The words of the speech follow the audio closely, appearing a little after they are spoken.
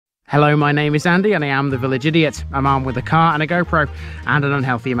Hello, my name is Andy and I am the Village Idiot. I'm armed with a car and a GoPro and an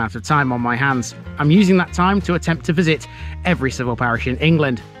unhealthy amount of time on my hands. I'm using that time to attempt to visit every civil parish in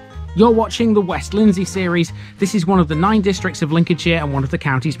England. You're watching the West Lindsey series. This is one of the 9 districts of Lincolnshire and one of the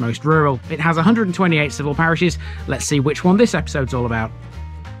county's most rural. It has 128 civil parishes. Let's see which one this episode's all about.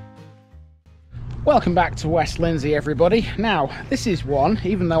 Welcome back to West Lindsey, everybody. Now, this is one,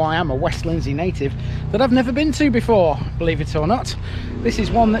 even though I am a West Lindsey native, that I've never been to before, believe it or not. This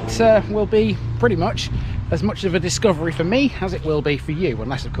is one that will be pretty much as much of a discovery for me as it will be for you,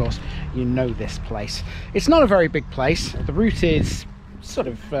 unless, of course, you know this place. It's not a very big place. The route is sort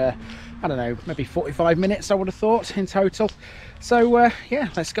of, I don't know, maybe 45 minutes, I would have thought, in total. So, yeah,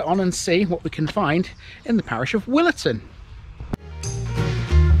 let's get on and see what we can find in the parish of Willoughton.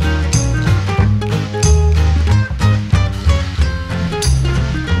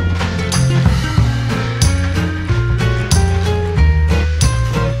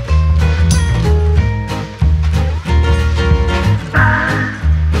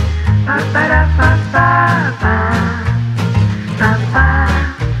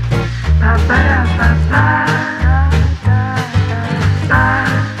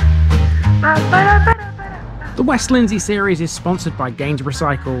 The West Lindsey series is sponsored by Gainsborough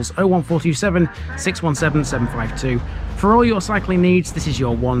Cycles 01427 617 752. For all your cycling needs, this is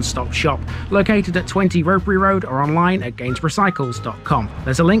your one-stop shop, located at 20 Ropery Road or online at gainsboroughcycles.com.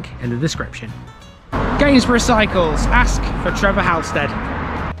 There's a link in the description. Gainsborough Cycles, ask for Trevor Halstead.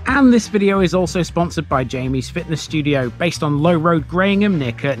 And this video is also sponsored by Jamie's Fitness Studio, based on Low Road, Grayingham,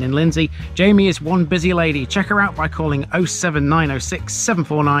 near Kirton in Lindsey. Jamie is one busy lady. Check her out by calling 07906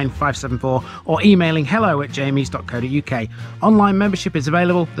 749 574 or emailing hello@jamies.co.uk. Online membership is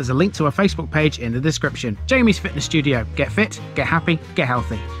available. There's a link to her Facebook page in the description. Jamie's Fitness Studio. Get fit, get happy, get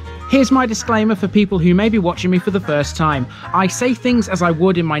healthy. Here's my disclaimer for people who may be watching me for the first time. I say things as I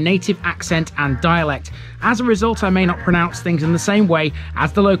would in my native accent and dialect. As a result, I may not pronounce things in the same way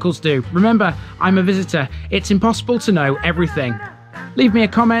as the locals do. Remember, I'm a visitor. It's impossible to know everything. Leave me a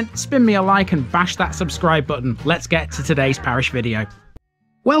comment, spin me a like and bash that subscribe button. Let's get to today's parish video.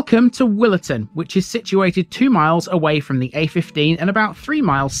 Welcome to Willoughton, which is situated 2 miles away from the A15 and about 3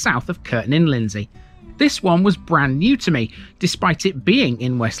 miles south of Kirton in Lindsey. This one was brand new to me, despite it being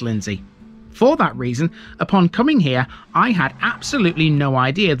in West Lindsey. For that reason, upon coming here, I had absolutely no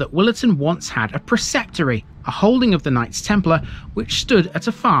idea that Willoughton once had a preceptory, a holding of the Knights Templar, which stood at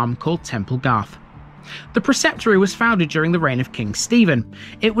a farm called Temple Garth. The preceptory was founded during the reign of King Stephen.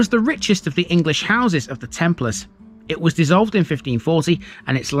 It was the richest of the English houses of the Templars. It was dissolved in 1540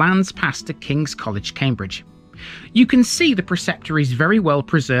 and its lands passed to King's College, Cambridge. You can see the preceptory's very well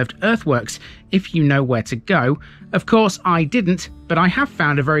preserved earthworks if you know where to go. Of course I didn't, but I have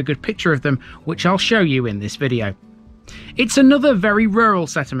found a very good picture of them, which I'll show you in this video. It's another very rural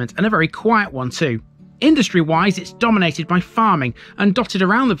settlement and a very quiet one too. Industry-wise, it's dominated by farming, and dotted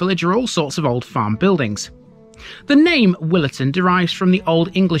around the village are all sorts of old farm buildings. The name Willoughton derives from the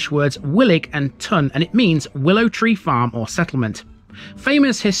Old English words willig and tun, and it means willow tree farm or settlement.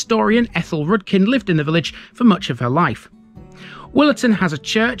 Famous historian Ethel Rudkin lived in the village for much of her life. Willoughton has a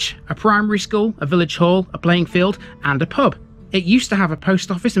church, a primary school, a village hall, a playing field and a pub. It used to have a post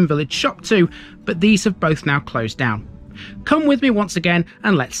office and village shop too, but these have both now closed down. Come with me once again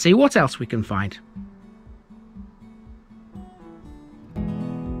and let's see what else we can find.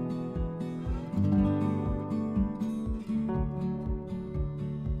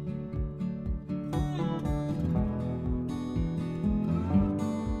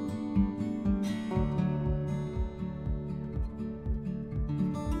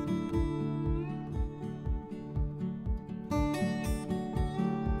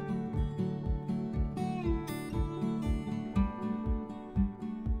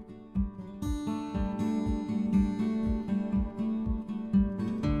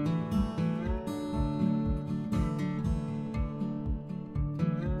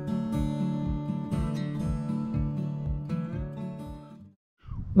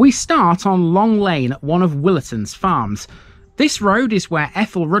 We start on Long Lane at one of Willoughton's farms. This road is where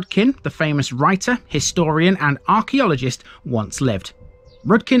Ethel Rudkin, the famous writer, historian and archaeologist, once lived.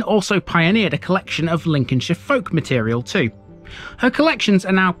 Rudkin also pioneered a collection of Lincolnshire folk material too. Her collections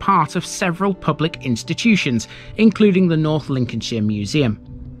are now part of several public institutions, including the North Lincolnshire Museum.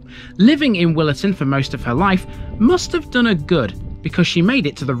 Living in Willoughton for most of her life must have done her good, because she made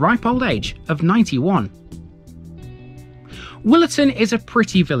it to the ripe old age of 91. Willoughton is a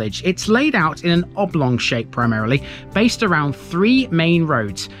pretty village. It's laid out in an oblong shape primarily, based around 3 main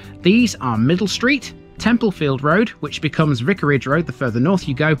roads. These are Middle Street, Templefield Road, which becomes Vicarage Road the further north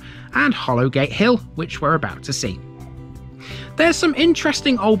you go, and Hollowgate Hill, which we're about to see. There's some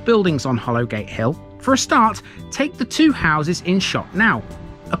interesting old buildings on Hollowgate Hill. For a start, take the two houses in shot now.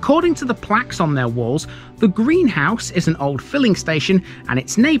 According to the plaques on their walls, the greenhouse is an old filling station and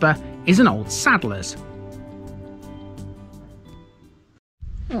its neighbour is an old saddler's.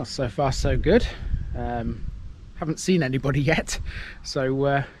 Well, so far so good. Haven't seen anybody yet,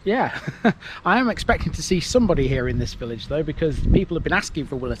 so yeah. I am expecting to see somebody here in this village though, because people have been asking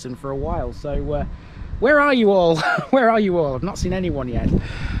for Willoughton for a while, so where are you all? Where are you all? I've not seen anyone yet.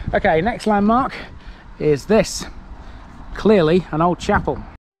 Okay, next landmark is this. Clearly an old chapel.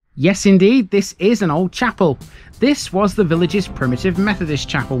 Yes indeed, this is an old chapel. This was the village's primitive Methodist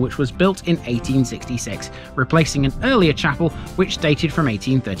chapel, which was built in 1866, replacing an earlier chapel which dated from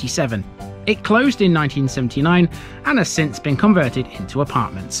 1837. It closed in 1979 and has since been converted into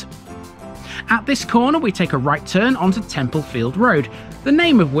apartments. At this corner we take a right turn onto Temple Field Road, the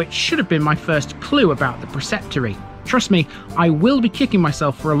name of which should have been my first clue about the preceptory. Trust me, I will be kicking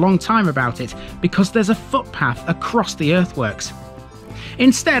myself for a long time about it, because there's a footpath across the earthworks.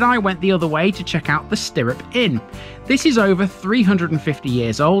 Instead, I went the other way to check out the Stirrup Inn. This is over 350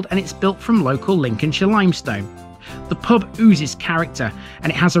 years old and it's built from local Lincolnshire limestone. The pub oozes character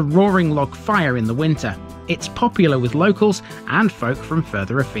and it has a roaring log fire in the winter. It's popular with locals and folk from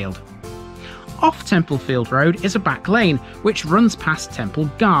further afield. Off Temple Field Road is a back lane which runs past Temple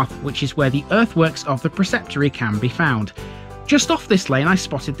Garth, which is where the earthworks of the preceptory can be found. Just off this lane I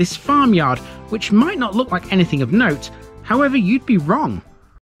spotted this farmyard, which might not look like anything of note, however you'd be wrong.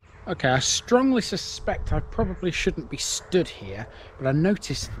 Okay, I strongly suspect I probably shouldn't be stood here, but I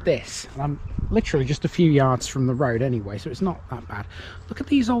noticed this, and I'm literally just a few yards from the road anyway, so it's not that bad. Look at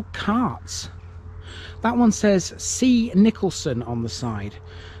these old carts. That one says C. Nicholson on the side,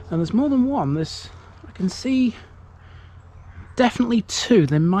 and there's more than one. I can see definitely two.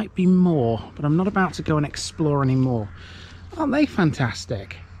 There might be more, but I'm not about to go and explore any more. Aren't they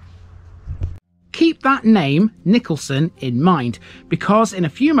fantastic? Keep that name, Nicholson, in mind, because in a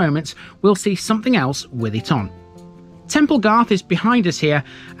few moments we'll see something else with it on. Temple Garth is behind us here,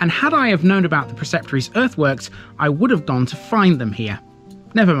 and had I have known about the preceptory's earthworks, I would have gone to find them here.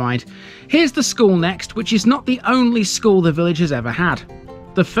 Never mind. Here's the school next, which is not the only school the village has ever had.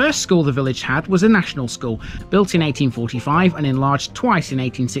 The first school the village had was a national school, built in 1845 and enlarged twice in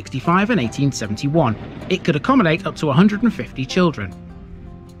 1865 and 1871. It could accommodate up to 150 children.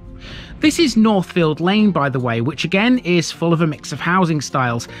 This is Northfield Lane, by the way, which again is full of a mix of housing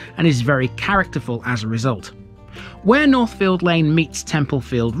styles and is very characterful as a result. Where Northfield Lane meets Temple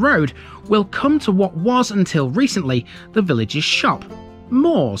Field Road, we'll come to what was until recently the village's shop,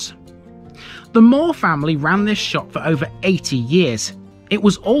 Moore's. The Moore family ran this shop for over 80 years. It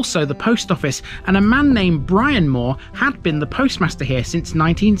was also the post office, and a man named Brian Moore had been the postmaster here since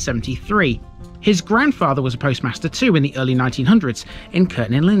 1973. His grandfather was a postmaster too in the early 1900s in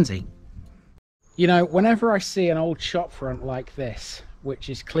Kirton in Lindsey. You know, whenever I see an old shop front like this, which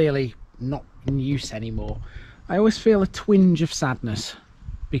is clearly not in use anymore, I always feel a twinge of sadness,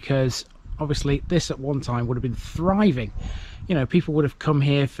 because obviously this at one time would have been thriving. You know, people would have come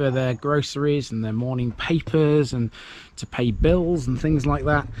here for their groceries and their morning papers and to pay bills and things like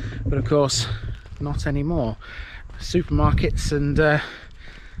that, but of course not anymore. Supermarkets and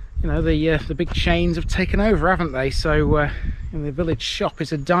you know, the big chains have taken over, haven't they? So the village shop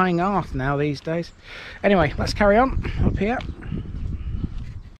is a dying art now these days. Anyway, let's carry on up here.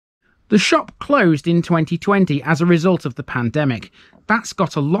 The shop closed in 2020 as a result of the pandemic. That's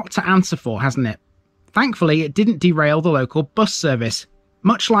got a lot to answer for, hasn't it? Thankfully, it didn't derail the local bus service.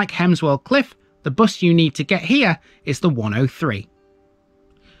 Much like Hemswell Cliff, the bus you need to get here is the 103.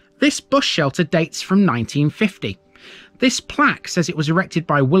 This bus shelter dates from 1950. This plaque says it was erected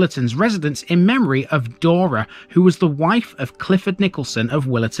by Willoughton's residents in memory of Dora, who was the wife of Clifford Nicholson of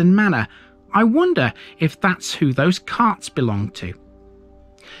Willoughton Manor. I wonder if that's who those carts belonged to.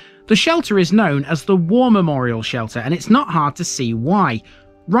 The shelter is known as the War Memorial Shelter, and it's not hard to see why.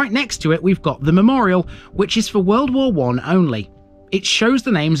 Right next to it we've got the memorial, which is for World War I only. It shows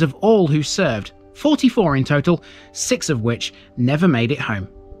the names of all who served, 44 in total, 6 of which never made it home.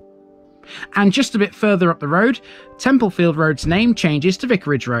 And just a bit further up the road, Temple Field Road's name changes to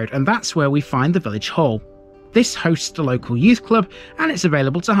Vicarage Road, and that's where we find the village hall. This hosts the local youth club, and it's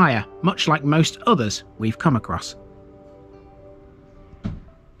available to hire, much like most others we've come across.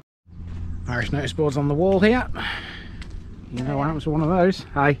 Irish notice boards on the wall here. You know what happens to one of those.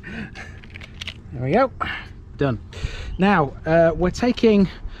 Hi. There we go. Done. Now, we're taking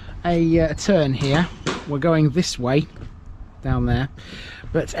a turn here. We're going this way, down there.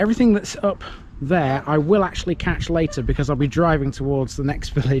 But everything that's up there I will actually catch later, because I'll be driving towards the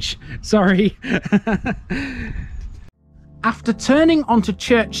next village. Sorry. After turning onto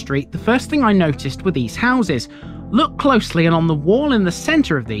Church Street, the first thing I noticed were these houses. Look closely, and on the wall in the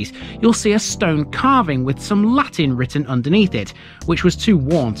centre of these, you'll see a stone carving with some Latin written underneath it, which was too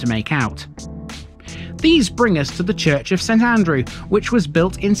worn to make out. These bring us to the Church of St Andrew, which was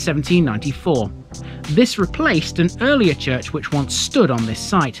built in 1794. This replaced an earlier church which once stood on this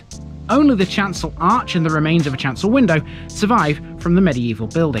site. Only the chancel arch and the remains of a chancel window survive from the medieval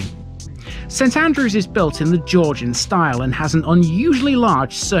building. St Andrews is built in the Georgian style and has an unusually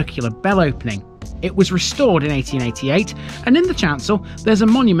large circular bell opening. It was restored in 1888, and in the chancel there's a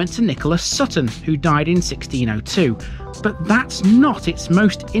monument to Nicholas Sutton, who died in 1602, but that's not its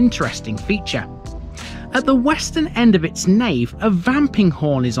most interesting feature. At the western end of its nave, a vamping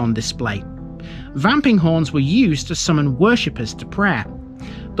horn is on display. Vamping horns were used to summon worshippers to prayer.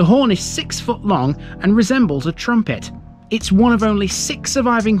 The horn is 6 foot long and resembles a trumpet. It's one of only 6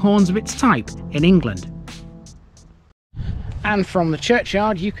 surviving horns of its type in England. And from the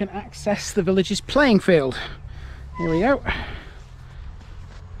churchyard you can access the village's playing field. Here we go.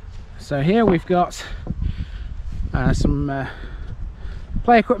 So here we've got some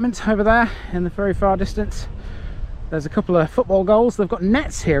play equipment over there in the very far distance. There's a couple of football goals. They've got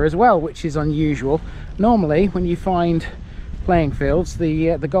nets here as well, which is unusual. Normally when you find playing fields,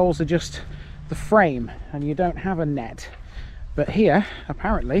 the goals are just the frame and you don't have a net. But here,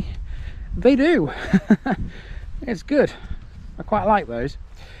 apparently, they do. It's good. I quite like those.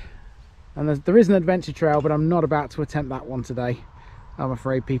 And there is an adventure trail, but I'm not about to attempt that one today, I'm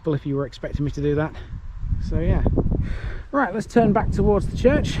afraid, people, if you were expecting me to do that. So yeah. Right, let's turn back towards the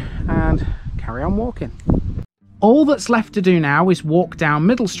church and carry on walking. All that's left to do now is walk down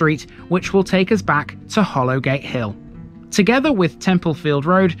Middle Street, which will take us back to Hollowgate Hill. Together with Templefield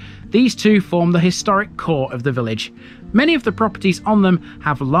Road, these two form the historic core of the village. Many of the properties on them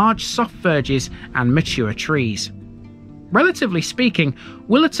have large soft verges and mature trees. Relatively speaking,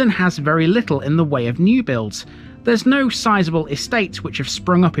 Willoughton has very little in the way of new builds. There's no sizable estates which have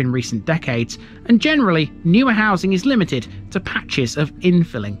sprung up in recent decades, and generally newer housing is limited to patches of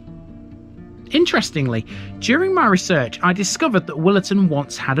infilling. Interestingly, during my research I discovered that Willoughton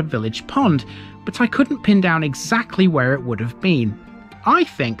once had a village pond, but I couldn't pin down exactly where it would have been. I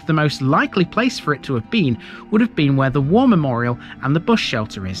think the most likely place for it to have been would have been where the War Memorial and the bus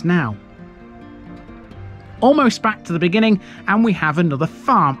shelter is now. Almost back to the beginning, and we have another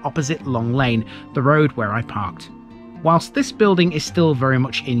farm opposite Long Lane, the road where I parked. Whilst this building is still very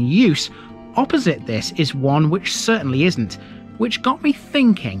much in use, opposite this is one which certainly isn't, which got me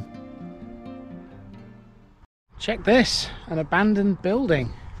thinking. Check this, an abandoned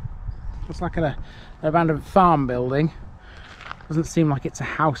building. Looks like an abandoned farm building. Doesn't seem like it's a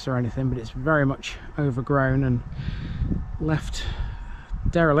house or anything, but it's very much overgrown and left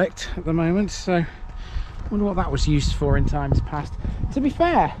derelict at the moment, so I wonder what that was used for in times past. To be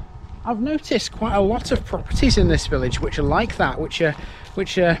fair, I've noticed quite a lot of properties in this village which are like that, which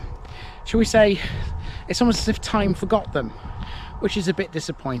shall we say, it's almost as if time forgot them, which is a bit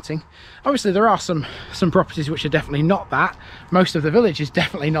disappointing. Obviously there are some properties which are definitely not that. Most of the village is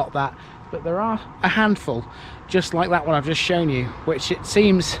definitely not that, but there are a handful just like that one I've just shown you, which it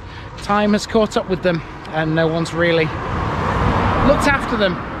seems time has caught up with them and no one's really looked after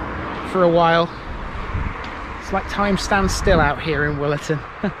them for a while. It's like time stands still out here in Willoughton.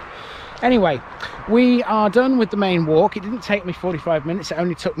 Anyway, we are done with the main walk. It didn't take me 45 minutes, it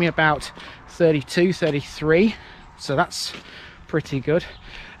only took me about 32, 33, so that's pretty good.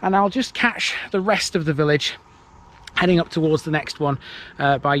 And I'll just catch the rest of the village heading up towards the next one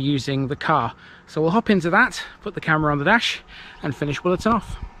by using the car. So we'll hop into that, put the camera on the dash and finish Willoughton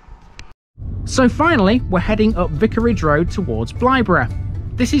off. So finally, we're heading up Vicarage Road towards Blyburgh.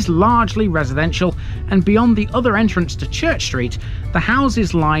 This is largely residential, and beyond the other entrance to Church Street, the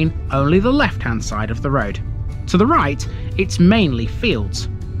houses line only the left-hand side of the road. To the right, it's mainly fields.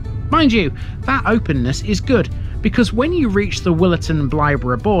 Mind you, that openness is good, because when you reach the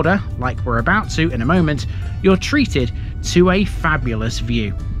Willoughton-Blyburgh border, like we're about to in a moment, you're treated to a fabulous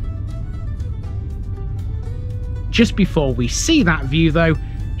view. Just before we see that view though,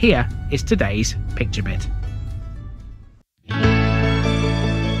 here is today's picture bit.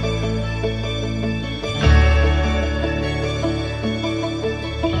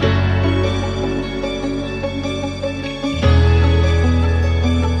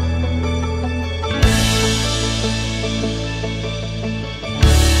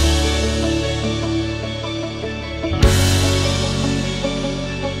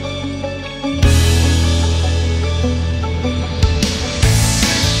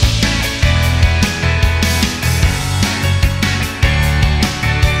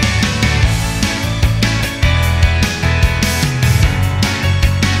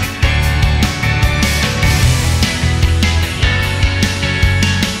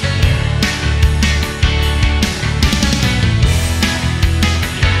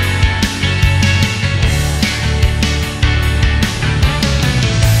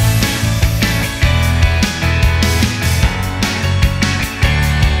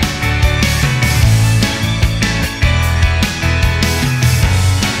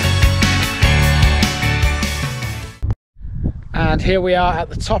 here we are at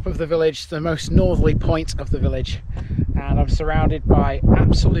the top of the village, the most northerly point of the village, and I'm surrounded by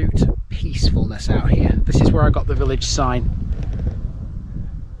absolute peacefulness out here. This is where I got the village sign.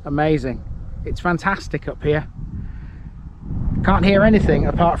 Amazing. It's fantastic up here. Can't hear anything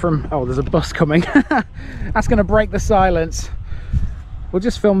apart from, oh, there's a bus coming. That's going to break the silence. We'll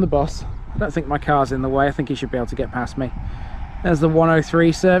just film the bus. I don't think my car's in the way. I think he should be able to get past me. There's the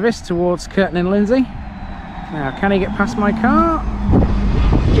 103 service towards Kirton and Lindsey. Now, can he get past my car?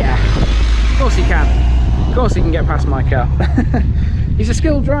 Yeah, of course he can. Of course he can get past my car. He's a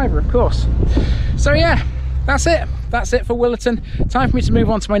skilled driver, of course. So yeah, that's it. That's it for Willoughton. Time for me to move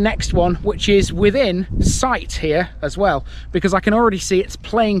on to my next one, which is within sight here as well, because I can already see its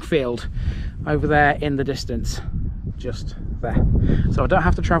playing field over there in the distance, just there. So I don't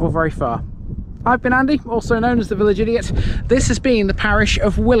have to travel very far. I've been Andy, also known as the Village Idiot. This has been the parish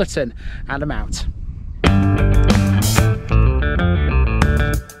of Willoughton, and I'm out.